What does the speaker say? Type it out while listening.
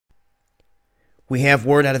We have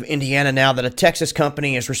word out of Indiana now that a Texas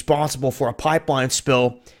company is responsible for a pipeline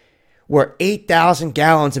spill where 8,000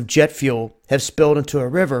 gallons of jet fuel have spilled into a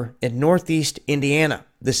river in northeast Indiana.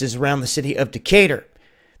 This is around the city of Decatur.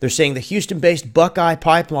 They're saying the Houston-based Buckeye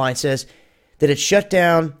Pipeline says that it shut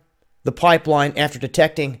down the pipeline after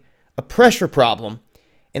detecting a pressure problem.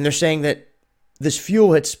 And they're saying that this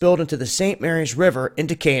fuel had spilled into the St. Mary's River in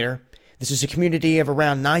Decatur. This is a community of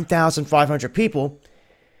around 9,500 people.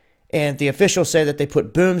 And the officials say that they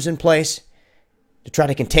put booms in place to try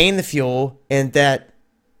to contain the fuel and that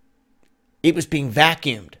it was being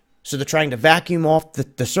vacuumed. So they're trying to vacuum off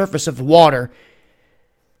the surface of the water.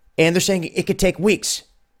 And they're saying it could take weeks.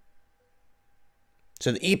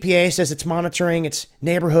 So the EPA says it's monitoring its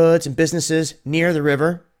neighborhoods and businesses near the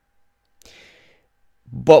river.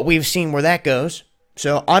 But we've seen where that goes.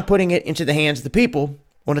 So I'm putting it into the hands of the people.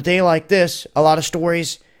 On a day like this, a lot of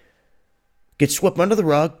stories get swept under the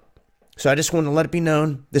rug. So I just want to let it be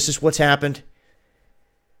known, this is what's happened.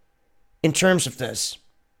 In terms of this,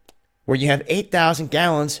 where you have 8,000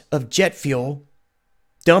 gallons of jet fuel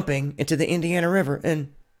dumping into the Indiana River.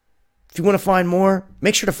 And if you want to find more,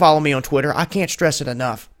 make sure to follow me on Twitter. I can't stress it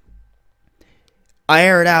enough. I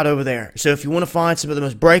air it out over there. So if you want to find some of the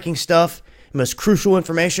most breaking stuff, most crucial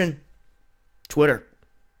information, Twitter.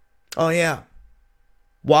 Oh yeah.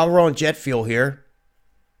 While we're on jet fuel here,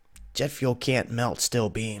 jet fuel can't melt steel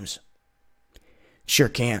beams. Sure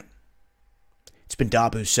can't. It's been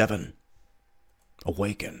Dabu 7.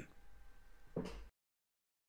 Awaken.